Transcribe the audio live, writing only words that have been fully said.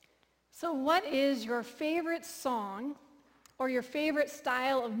So what is your favorite song or your favorite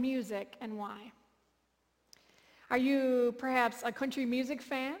style of music and why? Are you perhaps a country music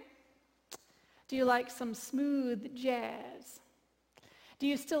fan? Do you like some smooth jazz? Do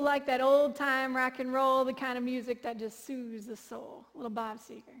you still like that old-time rock and roll, the kind of music that just soothes the soul? A little Bob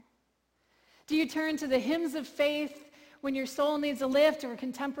Seger. Do you turn to the hymns of faith when your soul needs a lift, or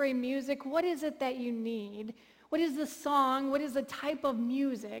contemporary music? What is it that you need? What is the song? What is the type of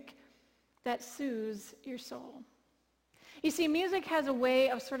music that soothes your soul? You see, music has a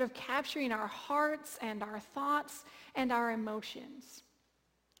way of sort of capturing our hearts and our thoughts and our emotions.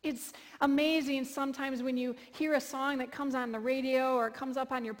 It's amazing sometimes when you hear a song that comes on the radio or it comes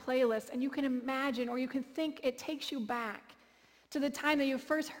up on your playlist, and you can imagine or you can think it takes you back to the time that you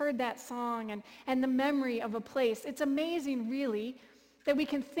first heard that song and the memory of a place. It's amazing, really, that we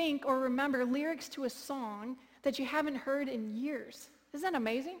can think or remember lyrics to a song that you haven't heard in years. Isn't that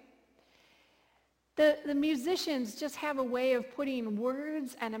amazing? The musicians just have a way of putting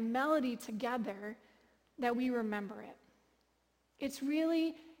words and a melody together that we remember it. It's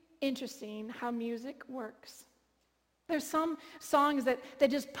really interesting how music works. There's some songs that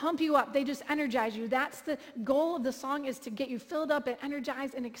just pump you up. They just energize you. That's the goal of the song, is to get you filled up and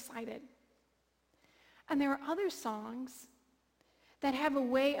energized and excited. And there are other songs that have a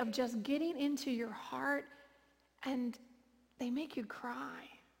way of just getting into your heart, and they make you cry.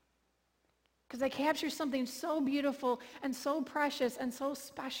 Because they capture something so beautiful and so precious and so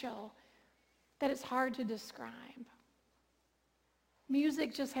special that it's hard to describe.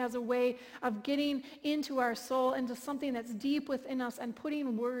 Music just has a way of getting into our soul, into something that's deep within us, and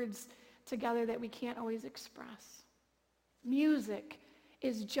putting words together that we can't always express. Music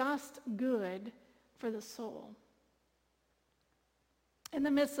is just good for the soul. In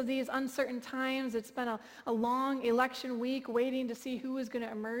the midst of these uncertain times, it's been a long election week waiting to see who is going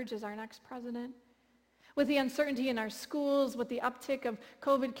to emerge as our next president. With the uncertainty in our schools, with the uptick of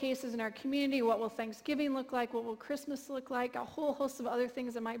COVID cases in our community, what will Thanksgiving look like? What will Christmas look like? A whole host of other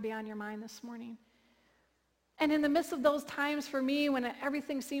things that might be on your mind this morning. And in the midst of those times for me, when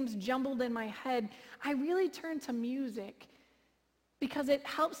everything seems jumbled in my head, I really turn to music because it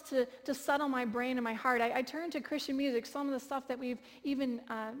helps to settle my brain and my heart. I turn to Christian music, some of the stuff that we've even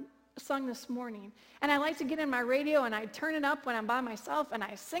sung this morning. And I like to get in my radio and I turn it up when I'm by myself and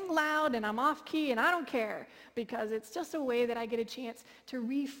I sing loud and I'm off key and I don't care, because it's just a way that I get a chance to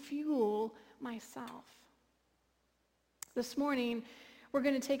refuel myself. This morning, we're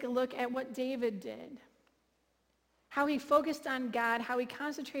going to take a look at what David did. How he focused on God, how he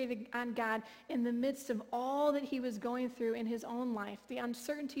concentrated on God in the midst of all that he was going through in his own life, the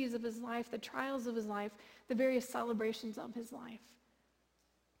uncertainties of his life, the trials of his life, the various celebrations of his life.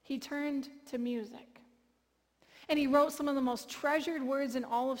 He turned to music. And he wrote some of the most treasured words in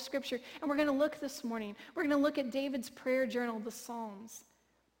all of Scripture. And we're going to look this morning. We're going to look at David's prayer journal, the Psalms.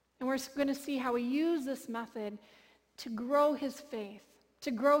 And we're going to see how he used this method to grow his faith,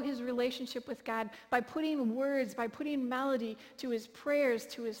 to grow his relationship with God by putting words, by putting melody to his prayers,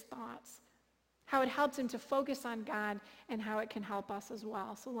 to his thoughts. How it helped him to focus on God and how it can help us as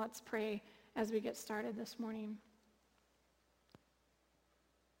well. So let's pray as we get started this morning.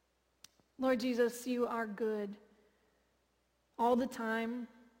 Lord Jesus, you are good all the time,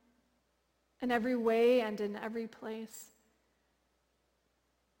 in every way and in every place.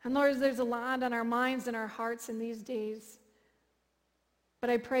 And Lord, there's a lot on our minds and our hearts in these days.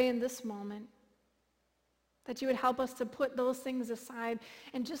 But I pray in this moment that you would help us to put those things aside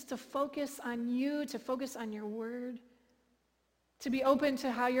and just to focus on you, to focus on your word, to be open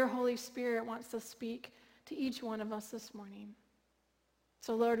to how your Holy Spirit wants to speak to each one of us this morning.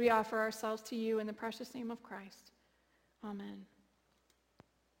 So Lord, we offer ourselves to you in the precious name of Christ. Amen.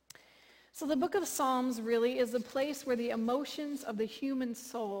 So the book of Psalms really is the place where the emotions of the human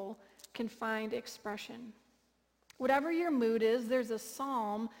soul can find expression. Whatever your mood is, there's a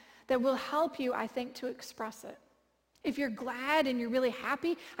psalm that will help you, I think, to express it. If you're glad and you're really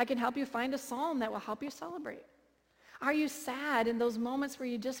happy, I can help you find a psalm that will help you celebrate. Are you sad in those moments where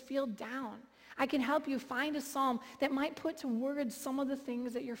you just feel down? I can help you find a psalm that might put to words some of the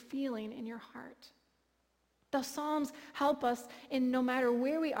things that you're feeling in your heart. The Psalms help us in no matter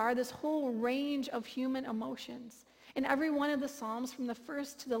where we are, this whole range of human emotions. In every one of the Psalms, from the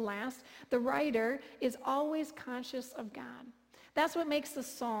first to the last, the writer is always conscious of God. That's what makes the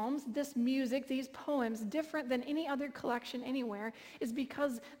Psalms, this music, these poems, different than any other collection anywhere, is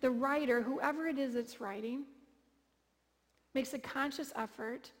because the writer, whoever it is that's writing, makes a conscious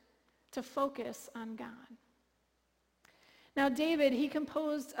effort to focus on God. Now, David, he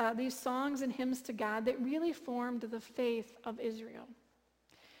composed these songs and hymns to God that really formed the faith of Israel.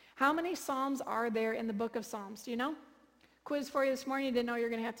 How many Psalms are there in the book of Psalms? Do you know? Quiz for you this morning. You didn't know you were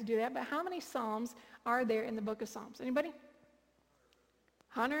going to have to do that, but how many Psalms are there in the book of Psalms? Anybody?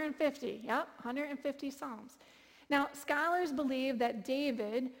 150. Yep, 150 Psalms. Now, scholars believe that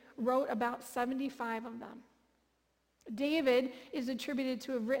David wrote about 75 of them. David is attributed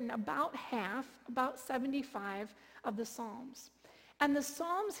to have written about half, about 75 of the Psalms. And the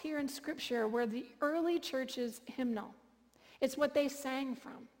Psalms here in Scripture were the early church's hymnal. It's what they sang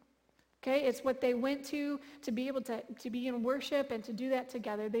from. Okay, it's what they went to be able to be in worship and to do that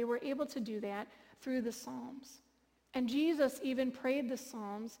together. They were able to do that through the Psalms. And Jesus even prayed the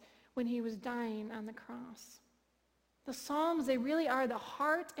Psalms when he was dying on the cross. The Psalms, they really are the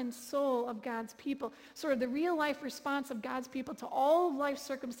heart and soul of God's people, sort of the real life response of God's people to all of life's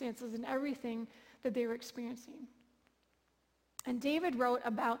circumstances and everything that they were experiencing. And David wrote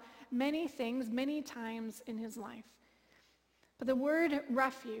about many things many times in his life. But the word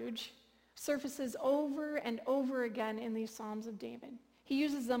refuge surfaces over and over again in these Psalms of David. He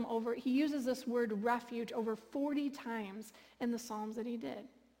uses this word refuge over 40 times in the Psalms that he did.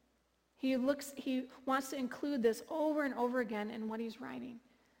 He wants to include this over and over again in what he's writing.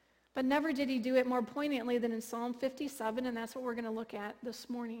 But never did he do it more poignantly than in Psalm 57, and that's what we're going to look at this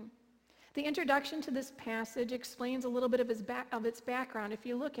morning. The introduction to this passage explains a little bit of its background. If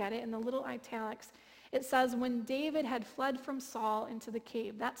you look at it in the little italics, it says, when David had fled from Saul into the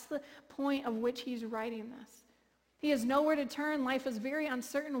cave. That's the point of which he's writing this. He has nowhere to turn. Life is very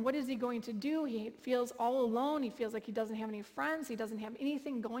uncertain. What is he going to do? He feels all alone. He feels like he doesn't have any friends. He doesn't have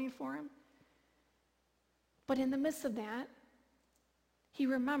anything going for him. But in the midst of that, he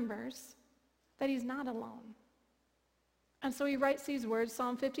remembers that he's not alone. And so he writes these words,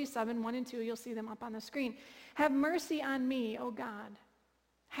 Psalm 57, 1 and 2. You'll see them up on the screen. Have mercy on me, O God.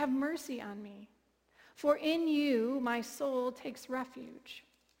 Have mercy on me. For in you my soul takes refuge.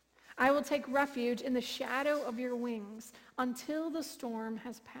 I will take refuge in the shadow of your wings until the storm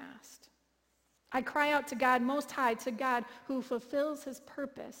has passed. I cry out to God Most High, to God who fulfills his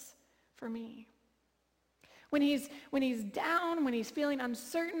purpose for me. When he's down, when he's feeling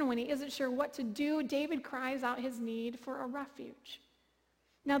uncertain, when he isn't sure what to do, David cries out his need for a refuge.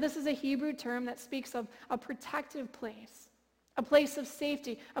 Now, this is a Hebrew term that speaks of a protective place. A place of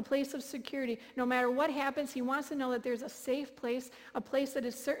safety, a place of security. No matter what happens, he wants to know that there's a safe place, a place that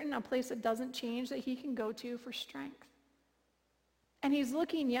is certain, a place that doesn't change, that he can go to for strength. And he's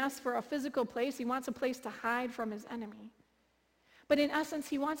looking, yes, for a physical place. He wants a place to hide from his enemy. But in essence,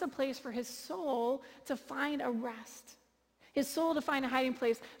 he wants a place for his soul to find a rest. His soul to find a hiding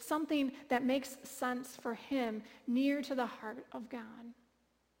place, something that makes sense for him, near to the heart of God.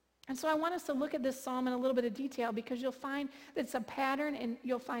 And so I want us to look at this psalm in a little bit of detail, because you'll find that it's a pattern, and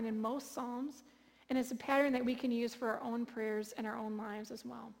you'll find in most psalms, and it's a pattern that we can use for our own prayers and our own lives as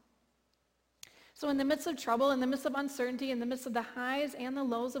well. So in the midst of trouble, in the midst of uncertainty, in the midst of the highs and the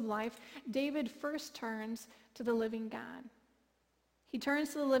lows of life, David first turns to the living God. He turns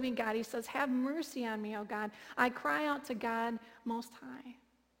to the living God. He says, have mercy on me, O God. I cry out to God Most High.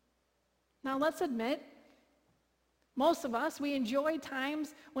 Now let's admit, most of us, we enjoy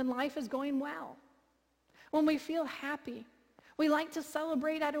times when life is going well, when we feel happy. We like to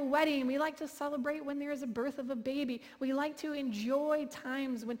celebrate at a wedding. We like to celebrate when there is a birth of a baby. We like to enjoy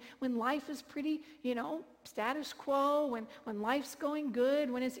times when life is pretty, status quo, when life's going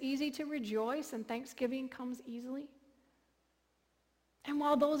good, when it's easy to rejoice and Thanksgiving comes easily. And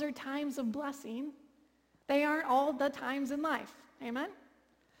while those are times of blessing, they aren't all the times in life. Amen?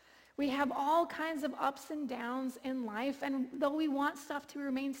 We have all kinds of ups and downs in life, and though we want stuff to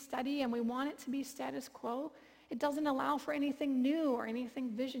remain steady and we want it to be status quo, it doesn't allow for anything new or anything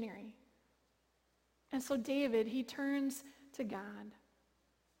visionary. And so David, he turns to God,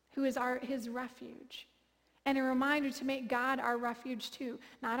 who is his refuge, and a reminder to make God our refuge too.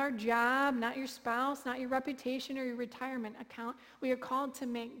 Not our job, not your spouse, not your reputation or your retirement account. We are called to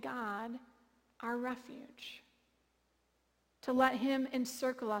make God our refuge. To let him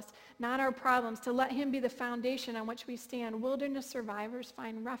encircle us, not our problems, to let him be the foundation on which we stand. Wilderness survivors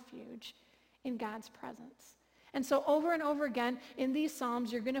find refuge in God's presence. And so over and over again in these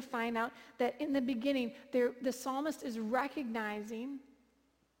Psalms, you're going to find out that in the beginning, the psalmist is recognizing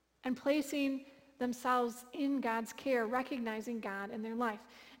and placing themselves in God's care, recognizing God in their life.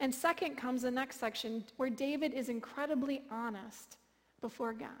 And second comes the next section where David is incredibly honest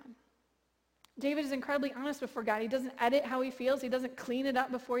before God. David is incredibly honest before God. He doesn't edit how he feels. He doesn't clean it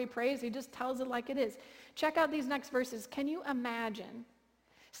up before he prays. He just tells it like it is. Check out these next verses. Can you imagine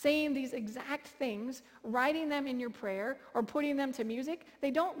saying these exact things, writing them in your prayer, or putting them to music?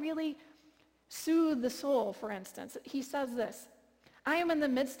 They don't really soothe the soul, for instance. He says this, I am in the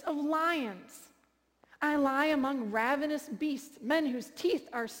midst of lions. I lie among ravenous beasts, men whose teeth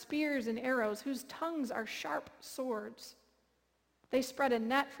are spears and arrows, whose tongues are sharp swords. They spread a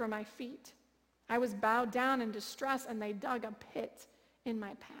net for my feet. I was bowed down in distress, and they dug a pit in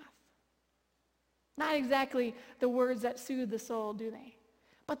my path. Not exactly the words that soothe the soul, do they?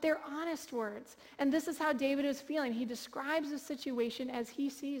 But they're honest words. And this is how David is feeling. He describes the situation as he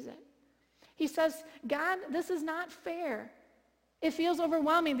sees it. He says, God, this is not fair. It feels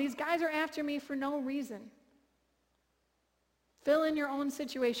overwhelming. These guys are after me for no reason. Fill in your own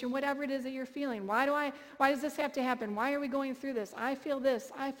situation, whatever it is that you're feeling. Why does this have to happen? Why are we going through this? I feel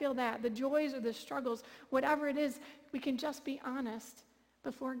this. I feel that. The joys or the struggles, whatever it is, we can just be honest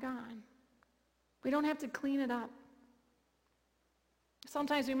before God. We don't have to clean it up.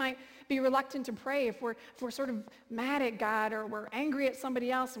 Sometimes we might be reluctant to pray if we're sort of mad at God or we're angry at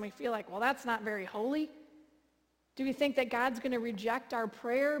somebody else and we feel like, well, that's not very holy. Do we think that God's going to reject our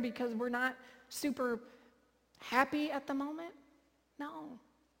prayer because we're not super happy at the moment? No.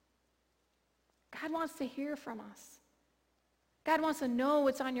 God wants to hear from us. God wants to know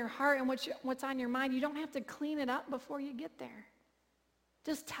what's on your heart and what's on your mind. You don't have to clean it up before you get there.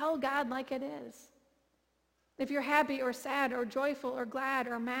 Just tell God like it is. If you're happy or sad or joyful or glad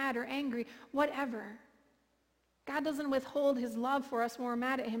or mad or angry, whatever. God doesn't withhold his love for us when we're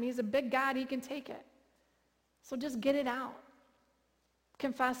mad at him. He's a big God. He can take it. So just get it out.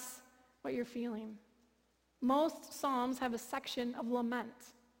 Confess what you're feeling. Most Psalms have a section of lament.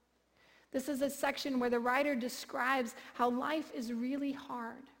 This is a section where the writer describes how life is really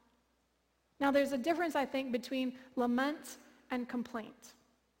hard. Now, there's a difference, I think, between lament and complaint.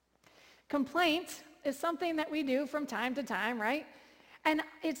 Complaint is something that we do from time to time, right? And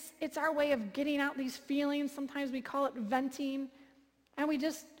it's our way of getting out these feelings. Sometimes we call it venting. And we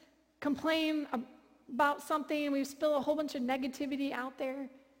just complain about something, and we spill a whole bunch of negativity out there.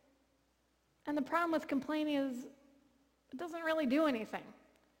 And the problem with complaining is it doesn't really do anything.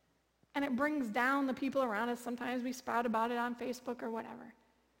 And it brings down the people around us. Sometimes we spout about it on Facebook or whatever.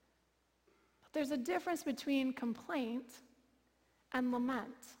 But there's a difference between complaint and lament.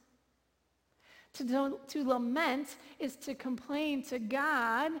 To lament is to complain to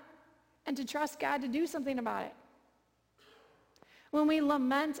God and to trust God to do something about it. When we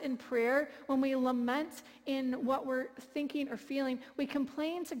lament in prayer, when we lament in what we're thinking or feeling, we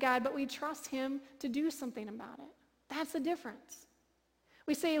complain to God, but we trust him to do something about it. That's the difference.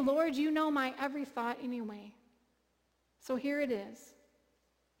 We say, Lord, you know my every thought anyway. So here it is.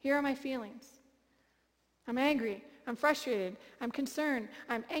 Here are my feelings. I'm angry. I'm frustrated. I'm concerned.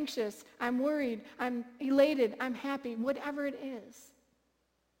 I'm anxious. I'm worried. I'm elated. I'm happy. Whatever it is.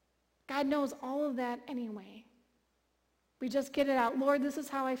 God knows all of that anyway. We just get it out. Lord, this is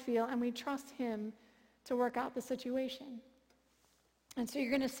how I feel, and we trust him to work out the situation. And so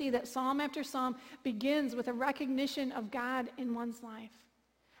you're going to see that psalm after psalm begins with a recognition of God in one's life.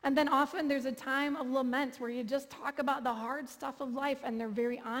 And then often there's a time of lament where you just talk about the hard stuff of life, and they're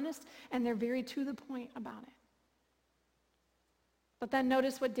very honest, and they're very to the point about it. But then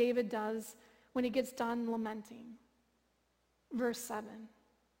notice what David does when he gets done lamenting. Verse 7.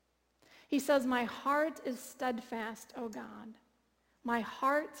 He says, my heart is steadfast, O God. My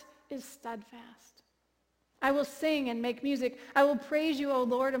heart is steadfast. I will sing and make music. I will praise you, O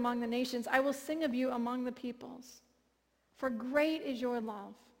Lord, among the nations. I will sing of you among the peoples. For great is your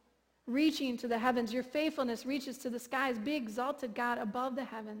love, reaching to the heavens. Your faithfulness reaches to the skies. Be exalted, God, above the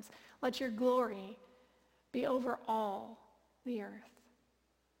heavens. Let your glory be over all the earth.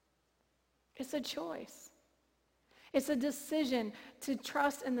 It's a choice. It's a decision to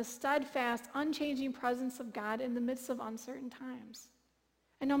trust in the steadfast, unchanging presence of God in the midst of uncertain times.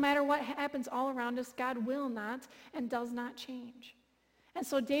 And no matter what happens all around us, God will not and does not change. And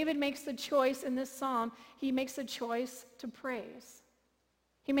so David makes the choice in this psalm. He makes a choice to praise.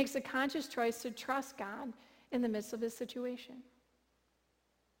 He makes a conscious choice to trust God in the midst of his situation.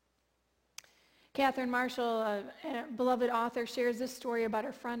 Catherine Marshall, a beloved author, shares this story about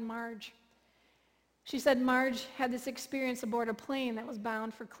her friend Marge. She said Marge had this experience aboard a plane that was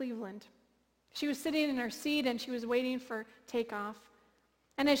bound for Cleveland. She was sitting in her seat and she was waiting for takeoff.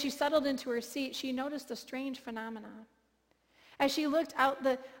 And as she settled into her seat, she noticed a strange phenomenon. As she looked out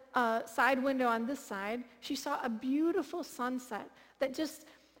the side window on this side, she saw a beautiful sunset that just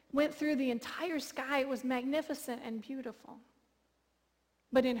went through the entire sky. It was magnificent and beautiful.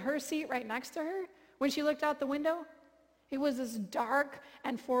 But in her seat right next to her, when she looked out the window, it was this dark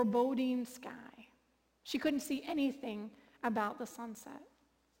and foreboding sky. She couldn't see anything about the sunset.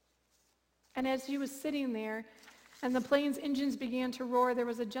 And as she was sitting there and the plane's engines began to roar, there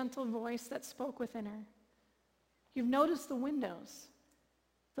was a gentle voice that spoke within her. You've noticed the windows.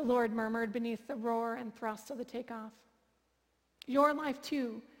 the Lord murmured beneath the roar and thrust of the takeoff. Your life,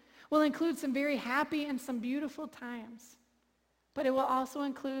 too, will include some very happy and some beautiful times, but it will also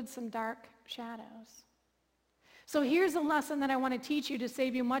include some dark shadows. So here's a lesson that I want to teach you to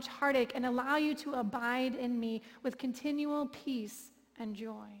save you much heartache and allow you to abide in me with continual peace and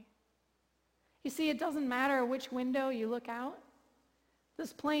joy. You see, it doesn't matter which window you look out.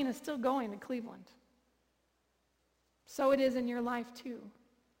 This plane is still going to Cleveland. So it is in your life too.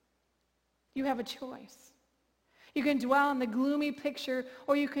 You have a choice. You can dwell on the gloomy picture,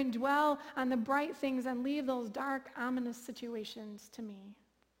 or you can dwell on the bright things and leave those dark, ominous situations to me.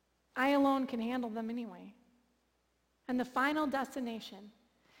 I alone can handle them anyway. And the final destination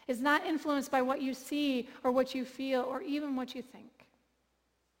is not influenced by what you see or what you feel or even what you think.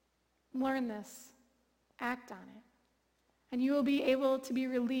 Learn this. Act on it. And you will be able to be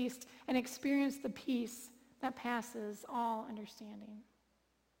released and experience the peace that passes all understanding.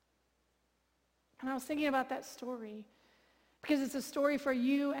 And I was thinking about that story because it's a story for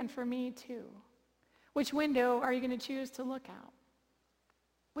you and for me too. Which window are you going to choose to look out?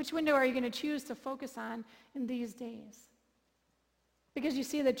 Which window are you going to choose to focus on in these days? Because you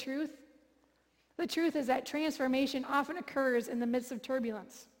see the truth? The truth is that transformation often occurs in the midst of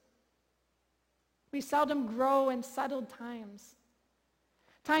turbulence. We seldom grow in settled times.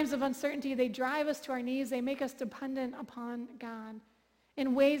 Times of uncertainty, they drive us to our knees. They make us dependent upon God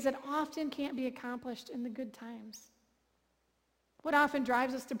in ways that often can't be accomplished in the good times. What often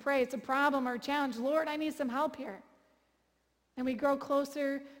drives us to pray? It's a problem or a challenge. Lord, I need some help here. And we grow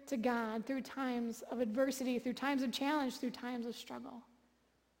closer to God through times of adversity, through times of challenge, through times of struggle.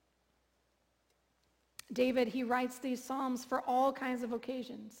 David, he writes these psalms for all kinds of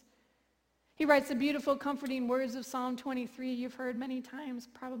occasions. He writes the beautiful, comforting words of Psalm 23 you've heard many times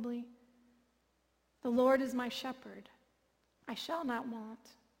probably. The Lord is my shepherd. I shall not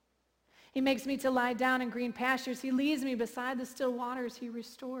want. He makes me to lie down in green pastures. He leads me beside the still waters. He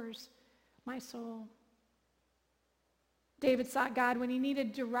restores my soul. David sought God when he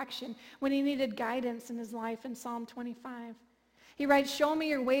needed direction, when he needed guidance in his life in Psalm 25. He writes, show me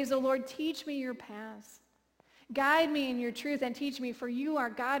your ways, O Lord, teach me your paths. Guide me in your truth and teach me, for you are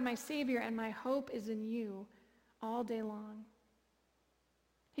God, my Savior, and my hope is in you all day long.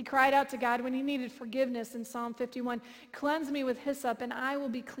 He cried out to God when he needed forgiveness in Psalm 51. Cleanse me with hyssop and I will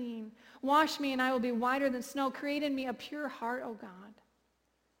be clean. Wash me and I will be whiter than snow. Create in me a pure heart, O God,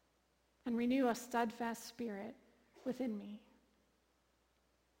 and renew a steadfast spirit within me.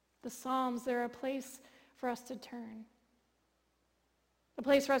 The Psalms, they're a place for us to turn. A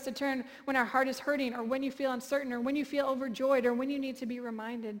place for us to turn when our heart is hurting or when you feel uncertain or when you feel overjoyed or when you need to be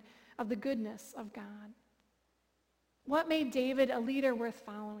reminded of the goodness of God. What made David a leader worth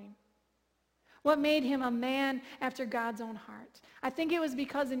following? What made him a man after God's own heart? I think it was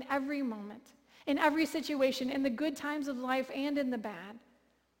because in every moment, in every situation, in the good times of life and in the bad,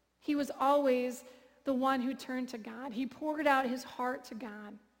 he was always the one who turned to God. He poured out his heart to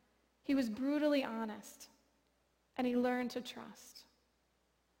God. He was brutally honest, and he learned to trust.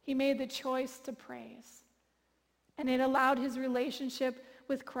 He made the choice to praise, and it allowed his relationship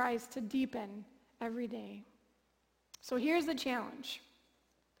with Christ to deepen every day. So here's the challenge.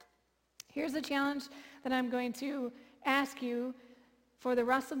 Here's the challenge that I'm going to ask you for the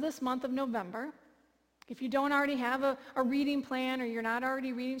rest of this month of November. If you don't already have a reading plan or you're not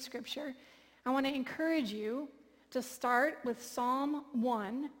already reading Scripture, I want to encourage you to start with Psalm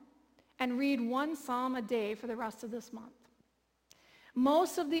 1 and read one psalm a day for the rest of this month.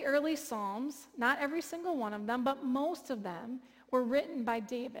 Most of the early Psalms, not every single one of them, but most of them were written by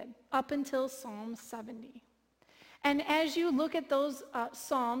David up until Psalm 70. And as you look at those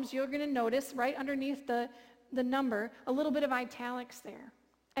Psalms, you're going to notice right underneath the number a little bit of italics there.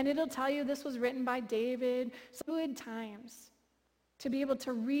 And it'll tell you this was written by David. So good times to be able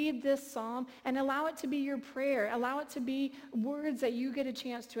to read this psalm and allow it to be your prayer. Allow it to be words that you get a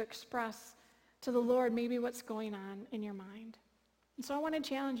chance to express to the Lord maybe what's going on in your mind. And so I want to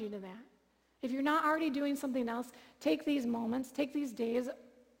challenge you to that. If you're not already doing something else, take these moments, take these days,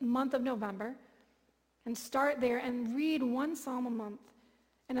 month of November, and start there and read one psalm a month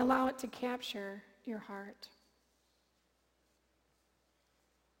and allow it to capture your heart.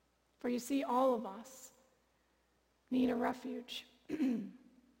 For you see, all of us need a refuge, a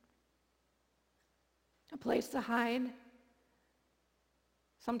place to hide,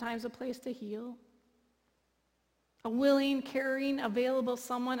 sometimes a place to heal, a willing, caring, available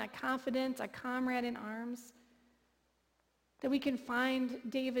someone, a confidant, a comrade in arms, that we can find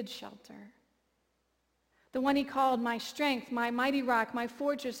David's shelter. The one he called my strength, my mighty rock, my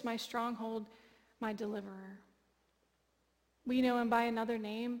fortress, my stronghold, my deliverer. We know him by another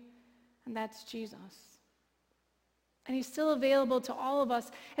name, and that's Jesus. And he's still available to all of us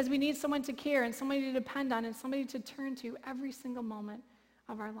as we need someone to care and somebody to depend on and somebody to turn to every single moment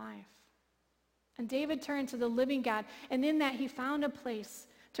of our life. And David turned to the living God, and in that he found a place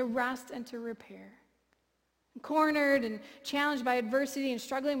to rest and to repair. Cornered and challenged by adversity and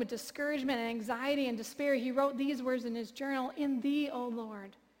struggling with discouragement and anxiety and despair, he wrote these words in his journal, "In thee, O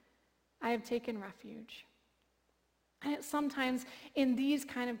Lord, I have taken refuge." And it's sometimes in these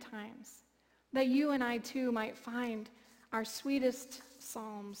kind of times that you and I too might find our sweetest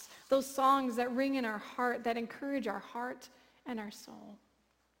psalms, those songs that ring in our heart, that encourage our heart and our soul.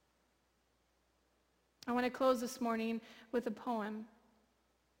 I want to close this morning with a poem.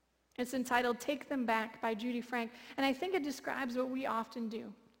 It's entitled "Take Them Back" by Judy Frank, and I think it describes what we often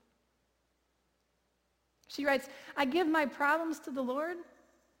do. She writes, "I give my problems to the Lord,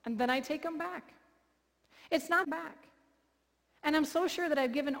 and then I take them back. It's not back. And I'm so sure that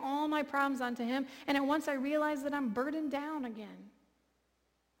I've given all my problems onto him, and at once I realize that I'm burdened down again.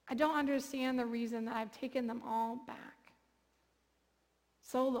 I don't understand the reason that I've taken them all back.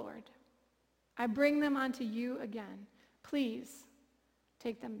 So, Lord, I bring them onto you again. Please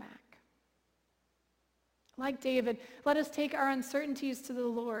take them back." Like David, let us take our uncertainties to the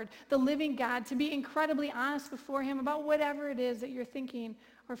Lord, the living God, to be incredibly honest before him about whatever it is that you're thinking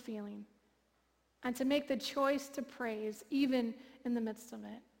or feeling, and to make the choice to praise even in the midst of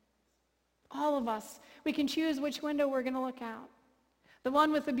it. All of us, we can choose which window we're going to look out, the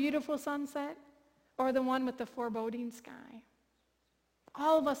one with the beautiful sunset or the one with the foreboding sky.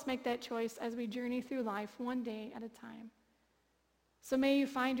 All of us make that choice as we journey through life one day at a time. So may you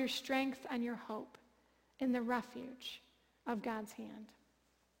find your strength and your hope in the refuge of God's hand.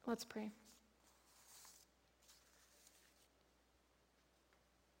 Let's pray.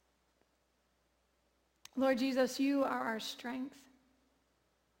 Lord Jesus, you are our strength.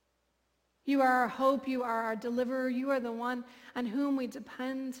 You are our hope. You are our deliverer. You are the one on whom we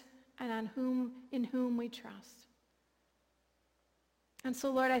depend and in whom we trust. And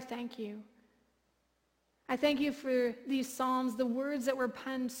so, Lord, I thank you. I thank you for these Psalms, the words that were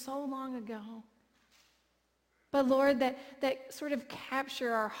penned so long ago. But Lord, that sort of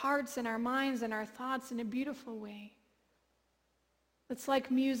capture our hearts and our minds and our thoughts in a beautiful way. It's like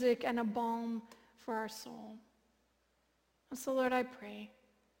music and a balm for our soul. And so, Lord, I pray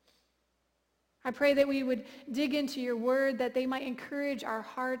that we would dig into your word, that they might encourage our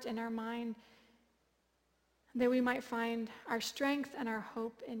heart and our mind, that we might find our strength and our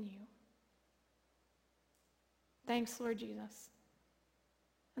hope in you. Thanks, Lord Jesus.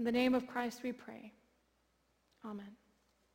 In the name of Christ we pray. Amen.